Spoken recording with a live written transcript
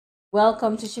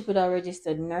Welcome to Shipodal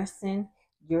Registered Nursing.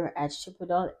 You're at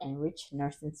Shipodal Enriched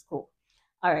Nursing School.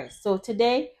 All right, so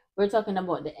today we're talking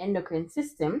about the endocrine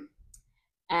system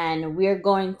and we're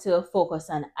going to focus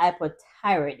on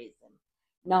hypothyroidism.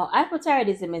 Now,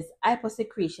 hypothyroidism is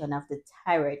hyposecretion of the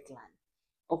thyroid gland.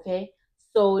 Okay,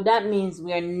 so that means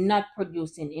we are not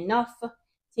producing enough,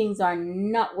 things are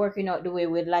not working out the way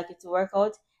we'd like it to work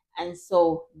out, and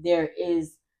so there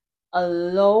is a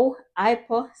low.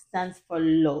 Hypo stands for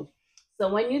low. So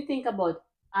when you think about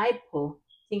hypo,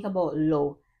 think about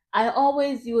low. I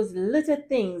always use little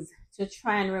things to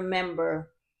try and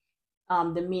remember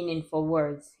the meaning for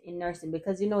words in nursing,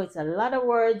 because it's a lot of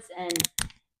words, and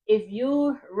if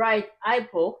you write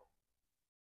hypo,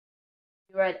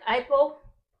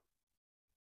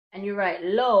 and you write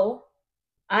low,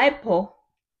 hypo,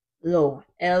 low,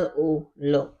 L-O,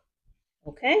 low.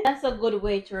 Okay, that's a good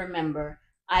way to remember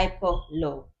hypo,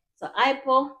 low. So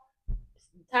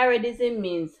hypothyroidism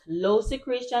means low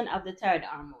secretion of the thyroid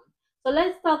hormone. So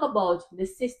let's talk about the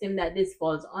system that this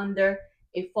falls under.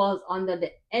 It falls under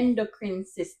the endocrine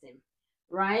system,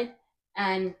 right?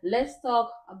 And let's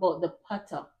talk about the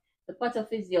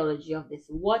pathophysiology of this.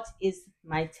 What is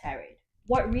my thyroid?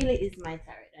 What really is my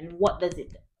thyroid, and what does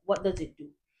it do?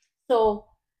 So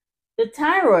the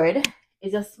thyroid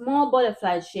is a small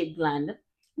butterfly-shaped gland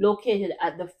located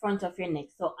at the front of your neck.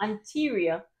 So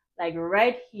anterior, like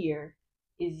right here,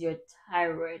 is your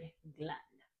thyroid gland.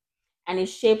 And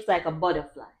it's shaped like a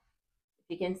butterfly. If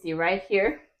you can see right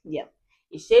here, yeah.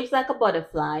 It's shaped like a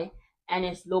butterfly and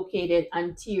it's located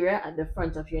anterior at the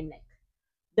front of your neck.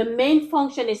 The main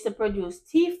function is to produce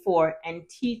T4 and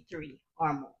T3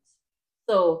 hormones.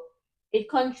 So it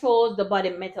controls the body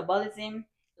metabolism,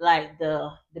 like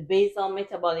the basal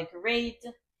metabolic rate,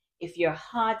 if you're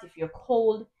hot, if you're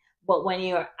cold. But when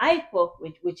you're hypo,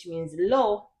 which means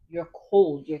low, you're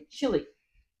cold, you're chilly.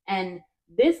 And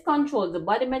this controls the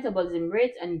body metabolism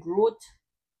rate and growth,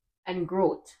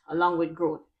 along with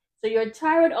growth. So your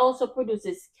thyroid also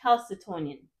produces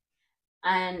calcitonin.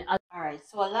 And all right,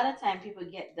 so a lot of time people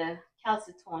get the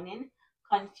calcitonin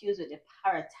confused with the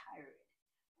parathyroid.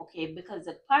 Okay, because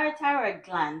the parathyroid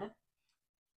gland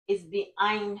is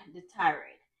behind the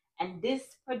thyroid, and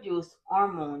this produces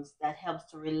hormones that helps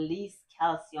to release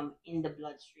calcium in the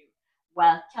bloodstream,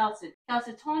 while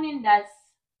calcitonin that's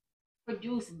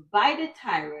produced by the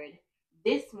thyroid,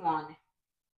 this one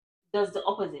does the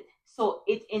opposite. So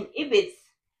it inhibits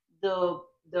the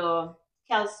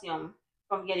calcium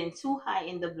from getting too high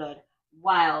in the blood,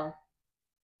 while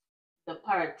the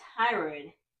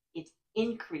parathyroid, it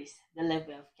increase the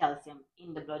level of calcium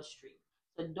in the bloodstream.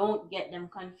 So don't get them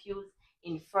confused.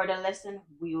 In further lesson,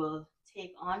 we will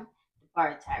take on the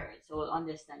parathyroid, so we'll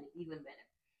understand it even better.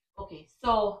 Okay,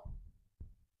 so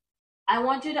I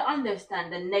want you to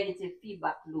understand the negative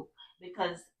feedback loop,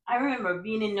 because I remember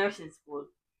being in nursing school.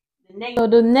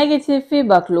 The negative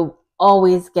feedback loop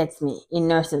always gets me in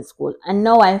nursing school, and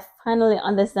now I finally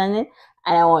understand it,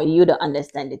 and I want you to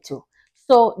understand it too.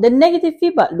 So the negative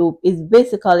feedback loop is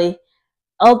basically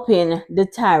helping the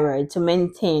thyroid to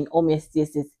maintain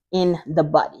homeostasis in the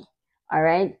body. All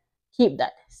right, keep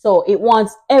that. So it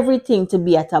wants everything to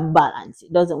be at a balance.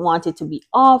 It doesn't want it to be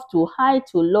off, too high,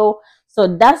 too low. So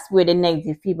that's where the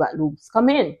negative feedback loops come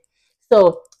in.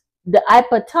 So the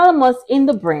hypothalamus in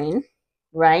the brain,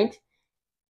 right,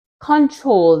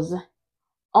 controls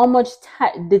how much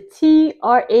the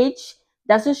TRH,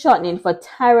 that's a shortening for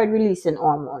thyroid releasing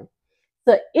hormone.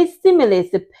 So it stimulates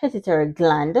the pituitary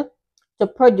gland to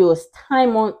produce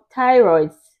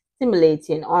thyroid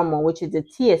stimulating hormone, which is the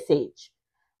TSH,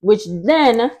 which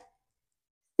then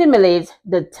stimulates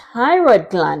the thyroid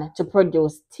gland to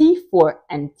produce T4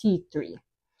 and T3.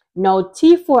 Now,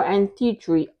 T4 and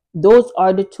T3, those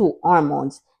are the two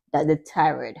hormones that the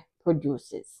thyroid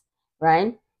produces,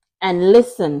 right? And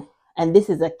listen, and this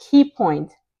is a key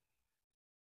point,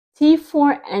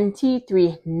 T4 and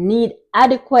T3 need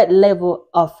adequate level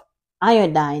of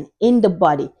iodine in the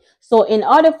body. So in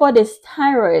order for this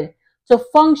thyroid to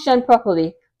function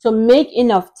properly, to make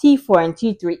enough T4 and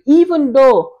T3, even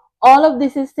though all of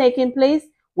this is taking place,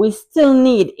 we still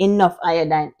need enough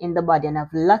iodine in the body. And a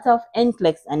lot of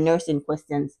Nclex and nursing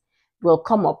questions will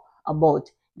come up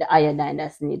about the iodine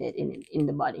that's needed in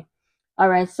the body. All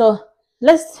right, so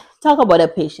let's talk about a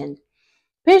patient.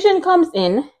 Patient comes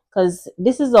in, because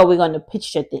this is how we're going to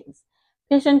picture things.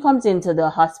 Patient comes into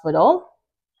the hospital.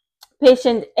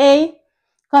 Patient A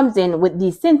comes in with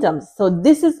these symptoms. So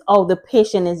this is how the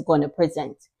patient is going to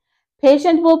present.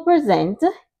 Patient will present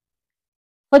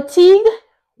fatigue,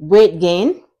 weight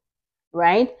gain,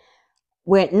 right?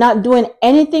 We're not doing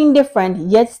anything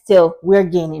different, yet still we're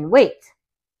gaining weight.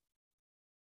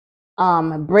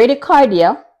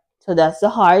 bradycardia, so that's the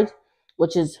heart,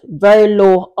 which is very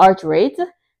low heart rate,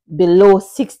 below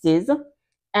 60s,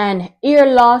 and ear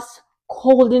loss,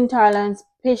 cold intolerance.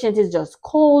 Patient is just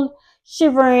cold,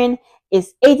 shivering,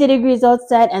 it's 80 degrees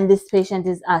outside, and this patient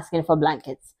is asking for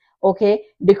blankets. Okay,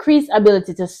 decreased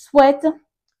ability to sweat,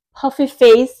 puffy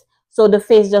face, so the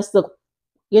face just look,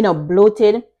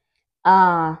 bloated,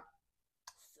 no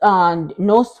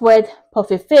sweat,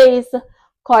 puffy face,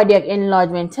 cardiac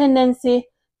enlargement tendency,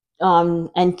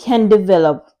 and can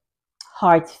develop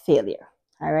heart failure.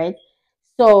 All right.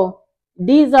 So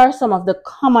these are some of the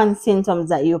common symptoms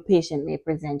that your patient may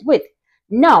present with.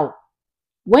 Now,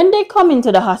 when they come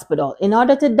into the hospital, in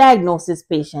order to diagnose this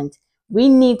patient, we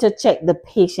need to check the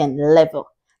patient level,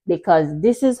 because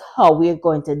this is how we're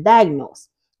going to diagnose.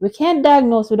 We can't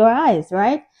diagnose with our eyes,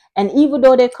 right? And even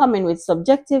though they come in with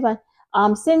subjective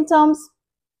symptoms,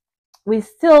 we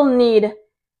still need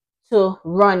to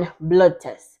run blood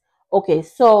tests. Okay,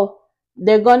 so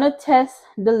they're gonna test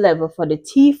the level for the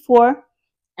T4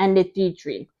 and the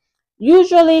T3.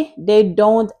 Usually they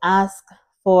don't ask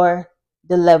for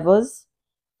the levels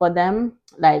for them,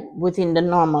 like within the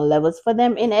normal levels for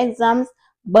them in exams,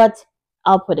 but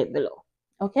I'll put it below.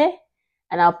 Okay,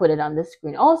 and I'll put it on the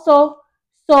screen also.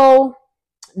 So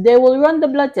they will run the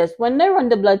blood test. When they run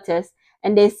the blood test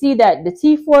and they see that the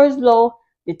T4 is low,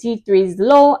 the T3 is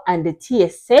low, and the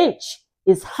TSH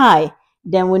is high,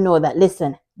 then we know that,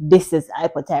 listen, this is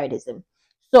hypothyroidism.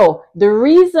 So the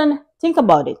reason, think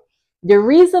about it, the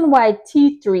reason why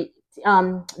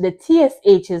the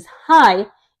TSH is high,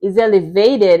 is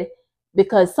elevated,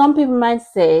 because some people might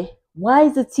say, why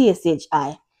is the TSH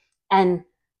high? And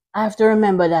I have to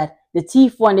remember that the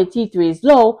T4 and the T3 is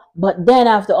low, but then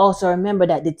I have to also remember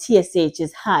that the TSH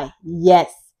is high.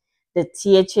 Yes, the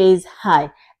TSH is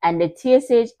high. And the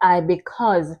TSH high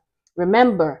because,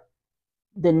 remember,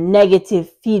 the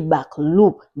negative feedback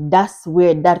loop, that's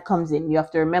where that comes in. You have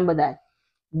to remember that.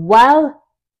 While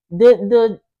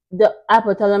the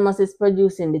hypothalamus is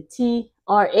producing the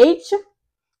TRH,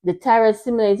 the thyroid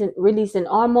stimulating releasing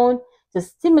hormone to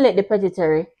stimulate the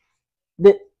pituitary,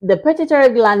 the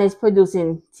pituitary gland is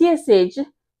producing TSH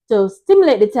to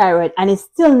stimulate the thyroid, and it's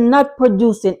still not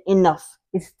producing enough.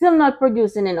 It's still not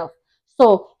producing enough.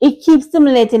 So it keeps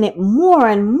stimulating it more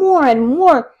and more and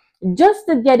more, just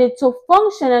to get it to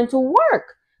function and to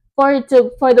work, for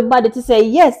the body to say,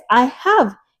 yes, I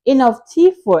have enough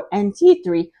T4 and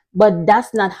T3, but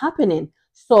that's not happening.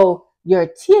 So your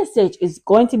TSH is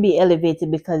going to be elevated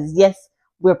because, yes,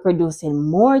 we're producing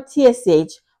more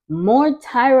TSH, more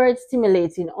thyroid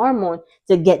stimulating hormone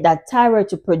to get that thyroid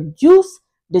to produce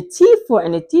the T4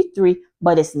 and the T3,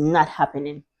 but it's not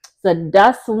happening. So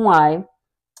that's why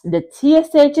the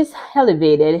TSH is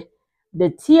elevated, the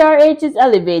TRH is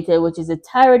elevated, which is the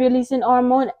thyroid releasing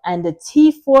hormone, and the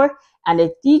T4 and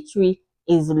the T3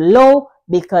 is low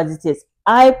because it is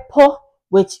hypo,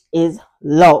 which is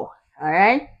low. All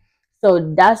right.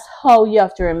 So that's how you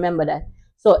have to remember that.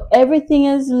 So everything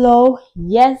is low,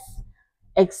 yes,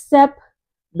 except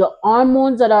the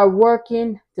hormones that are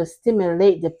working to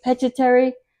stimulate the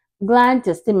pituitary gland,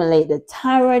 to stimulate the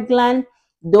thyroid gland.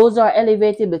 Those are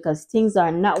elevated because things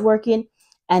are not working.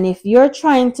 And if you're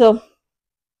trying to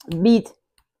beat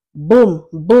boom,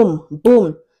 boom,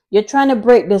 boom, you're trying to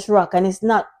break this rock and it's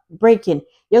not breaking,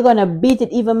 you're going to beat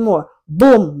it even more.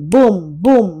 Boom, boom,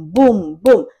 boom, boom,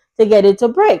 boom, to get it to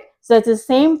break. So it's the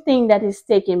same thing that is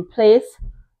taking place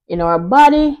in our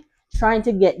body, trying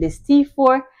to get this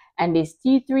T4 and this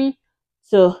T3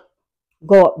 to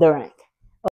go up the rank.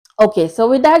 Okay, so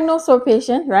we diagnose our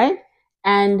patient, right?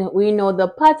 And we know the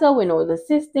pattern, we know the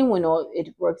system, we know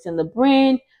it works in the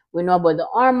brain, we know about the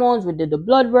hormones, we did the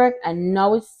blood work, and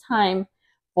now it's time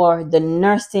for the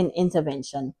nursing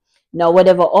intervention. Now,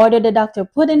 whatever order the doctor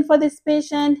put in for this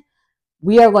patient,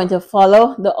 we are going to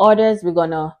follow the orders. We're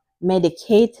going to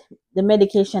medicate the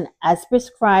medication as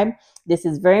prescribed. This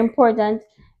is very important.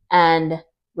 And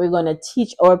we're going to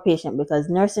teach our patient, because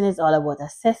nursing is all about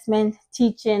assessment,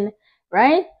 teaching,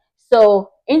 right? So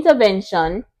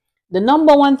intervention, the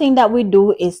number one thing that we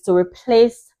do is to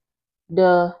replace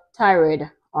the thyroid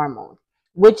hormone,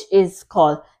 which is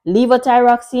called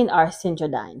levothyroxine or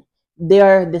Synthrodine.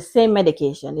 They're the same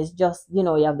medication. It's just, you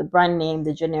have the brand name,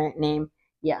 the generic name.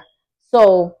 Yeah.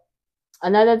 So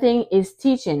another thing is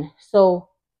teaching. So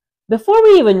before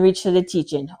we even reach to the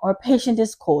teaching, our patient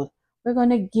is cold. We're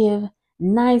going to give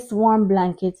nice warm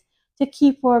blankets to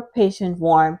keep our patient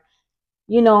warm.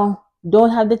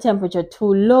 Don't have the temperature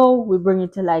too low. We bring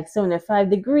it to like 75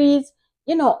 degrees.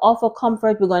 Offer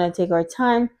comfort. We're going to take our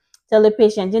time. Tell the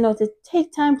patient, to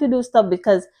take time to do stuff,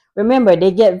 because remember,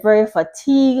 they get very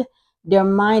fatigued. their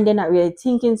mind, they're not really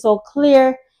thinking so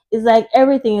clear. It's like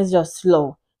everything is just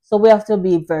slow. So we have to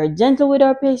be very gentle with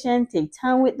our patients, take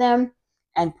time with them,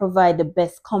 and provide the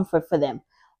best comfort for them.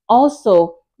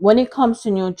 Also, when it comes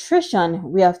to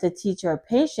nutrition, we have to teach our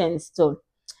patients to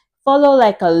follow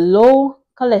like a low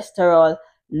cholesterol,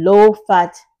 low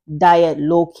fat diet,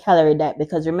 low calorie diet.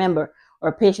 Because remember,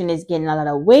 our patient is gaining a lot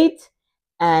of weight,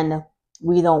 and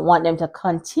we don't want them to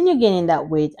continue gaining that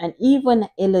weight. And even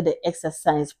a little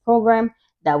exercise program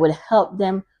that will help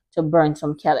them to burn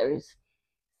some calories.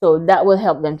 So that will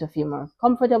help them to feel more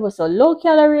comfortable. So low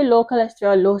calorie, low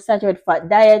cholesterol, low saturated fat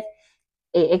diet,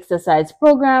 a exercise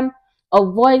program,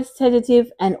 avoid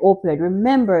sedative and opioid.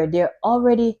 Remember, they're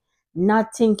already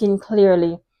not thinking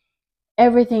clearly.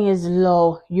 Everything is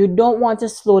low. You don't want to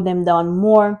slow them down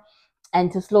more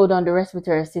and to slow down the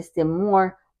respiratory system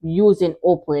more using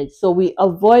opioids. So we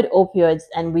avoid opioids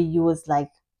and we use like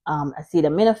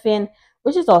acetaminophen,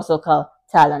 which is also called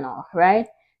Tylenol, right?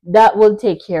 That will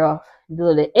take care of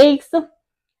the aches.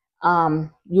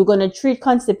 You're going to treat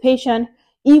constipation,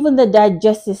 even the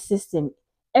digestive system.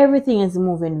 Everything is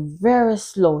moving very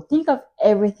slow. Think of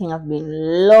everything as being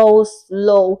low,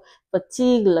 slow,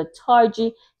 fatigue,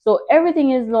 lethargy. So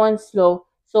everything is low and slow.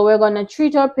 So we're going to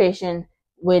treat our patient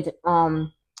with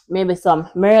maybe some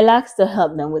Miralax to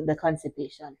help them with the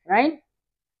constipation, right?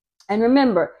 And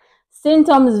remember,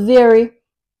 symptoms vary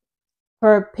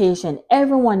per patient.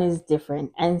 Everyone is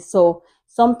different. And so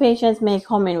some patients may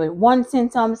come in with one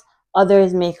symptoms,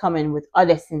 others may come in with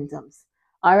other symptoms.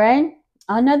 All right.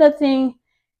 Another thing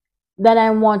that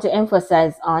I want to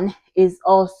emphasize on is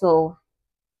also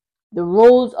the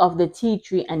roles of the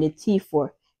T3 and the T4.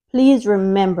 Please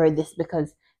remember this,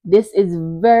 because this is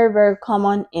very, very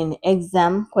common in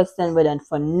exam question, whether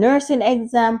for nursing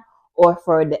exam or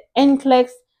for the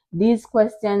Nclex. These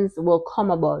questions will come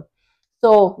about.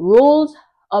 So roles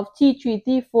of T3,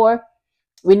 T4,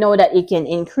 we know that it can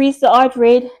increase the heart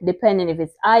rate depending if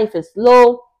it's high, if it's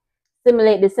low,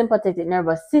 stimulate the sympathetic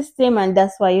nervous system, and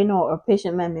that's why, you know, our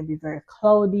patient mind may be very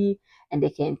cloudy and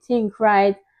they can't think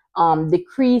right.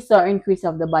 Decrease or increase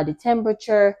of the body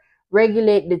temperature,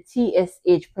 regulate the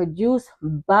TSH produced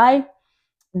by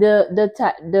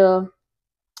the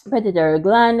pituitary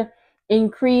gland,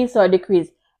 increase or decrease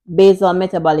basal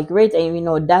metabolic rate, and we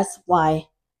know that's why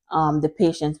the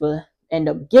patients will end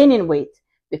up gaining weight,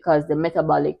 because the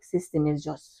metabolic system is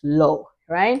just low,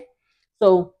 right?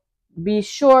 So be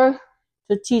sure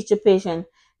to teach the patient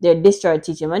their discharge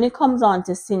teaching. When it comes on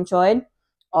to Synthroid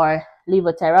or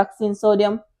levothyroxine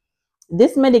sodium,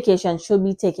 this medication should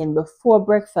be taken before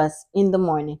breakfast in the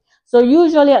morning. So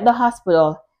usually at the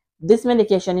hospital, this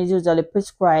medication is usually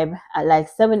prescribed at like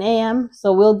 7 a.m.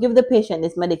 So we'll give the patient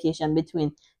this medication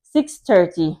between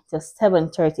 6:30 to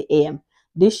 7:30 a.m.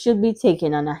 This should be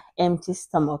taken on an empty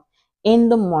stomach in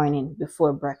the morning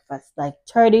before breakfast, like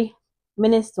 30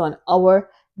 minutes to an hour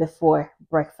before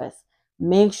breakfast.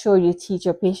 Make sure you teach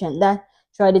your patient that.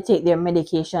 Try to take their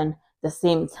medication the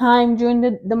same time during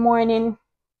the morning,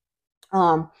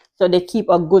 so they keep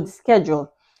a good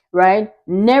schedule, right?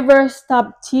 Never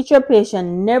stop. Teach your patient,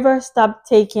 never stop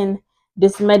taking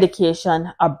this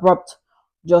medication abrupt.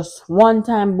 Just one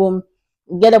time, boom,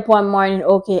 get up one morning,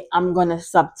 okay, I'm gonna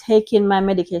stop taking my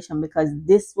medication, because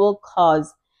this will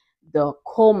cause the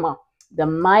coma. The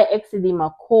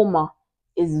myxedema coma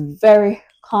is very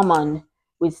common.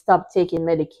 We stop taking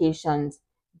medications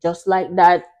just like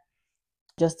that.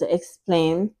 Just to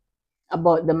explain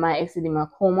about the myxedema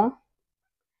coma,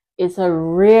 it's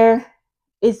very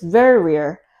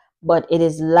rare, but it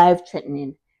is life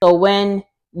threatening. So when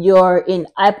you're in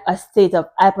a state of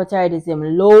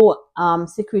hypothyroidism, low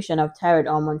secretion of thyroid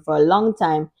hormone for a long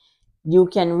time, you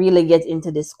can really get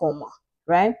into this coma,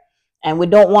 right? And we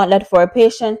don't want that for a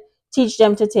patient. Teach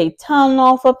them to take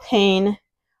Tylenol for pain,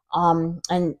 and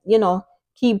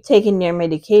keep taking their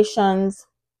medications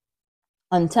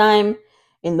on time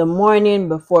in the morning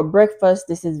before breakfast.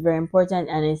 This is very important,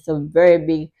 and it's a very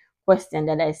big question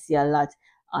that I see a lot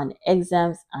on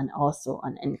exams and also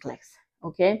on Nclex.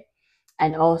 Okay,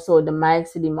 and also the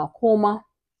myxedema coma.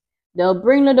 They'll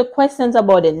bring you the questions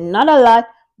about it, not a lot,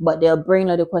 but they'll bring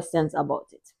you the questions about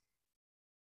it.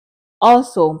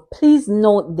 Also, please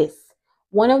note this.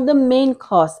 One of the main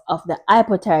causes of the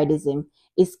hypothyroidism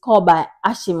is caused by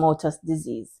Hashimoto's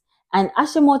disease. And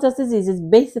Hashimoto's disease is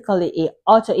basically an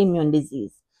autoimmune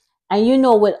disease. And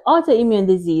with autoimmune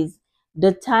disease,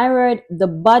 the thyroid, the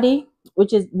body,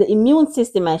 which is the immune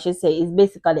system, I should say, is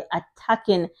basically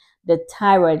attacking the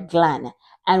thyroid gland.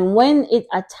 And when it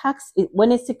attacks it,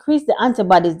 when it secretes the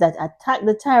antibodies that attack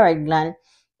the thyroid gland,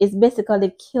 it's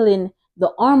basically killing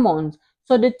the hormones.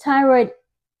 So the thyroid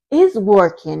is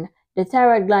working, the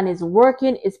thyroid gland is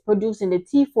working, it's producing the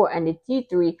T4 and the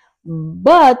T3,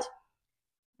 but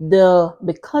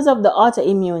because of the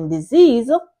autoimmune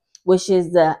disease, which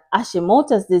is the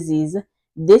Hashimoto's disease,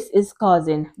 this is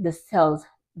causing the cells,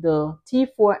 the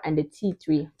T4 and the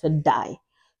T3, to die.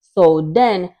 So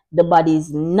then the body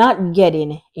is not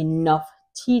getting enough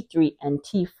T3 and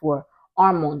T4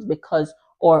 hormones because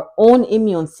our own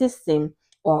immune system,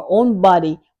 our own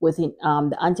body within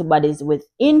the antibodies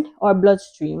within our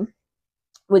bloodstream,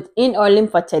 within our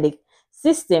lymphatic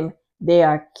system, they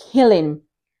are killing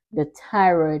the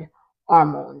thyroid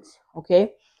hormones.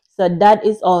 Okay, so that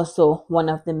is also one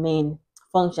of the main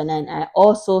function, and I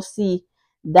also see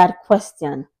that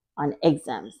question on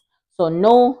exams. So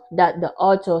know that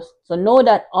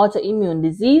autoimmune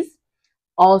disease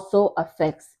also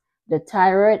affects the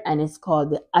thyroid, and it's called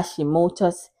the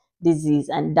Hashimoto's disease,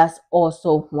 and that's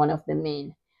also one of the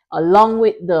main, along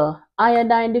with the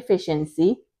iodine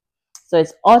deficiency. So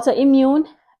it's autoimmune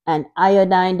and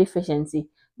iodine deficiency.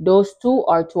 Those two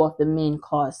are two of the main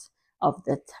cause of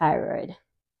the thyroid,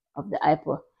 of the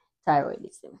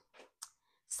hypothyroidism.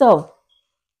 So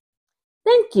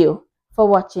thank you for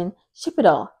watching Ship It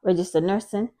All Registered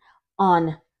Nursing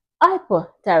on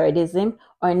hypothyroidism.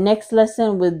 Our next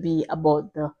lesson will be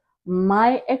about the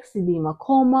myxedema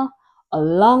coma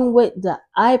along with the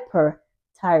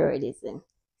hyperthyroidism.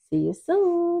 See you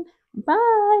soon.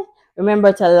 Bye.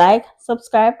 Remember to like,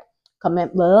 subscribe,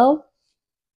 comment below,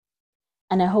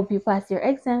 and I hope you pass your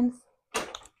exams.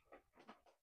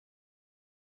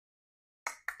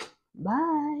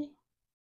 Bye.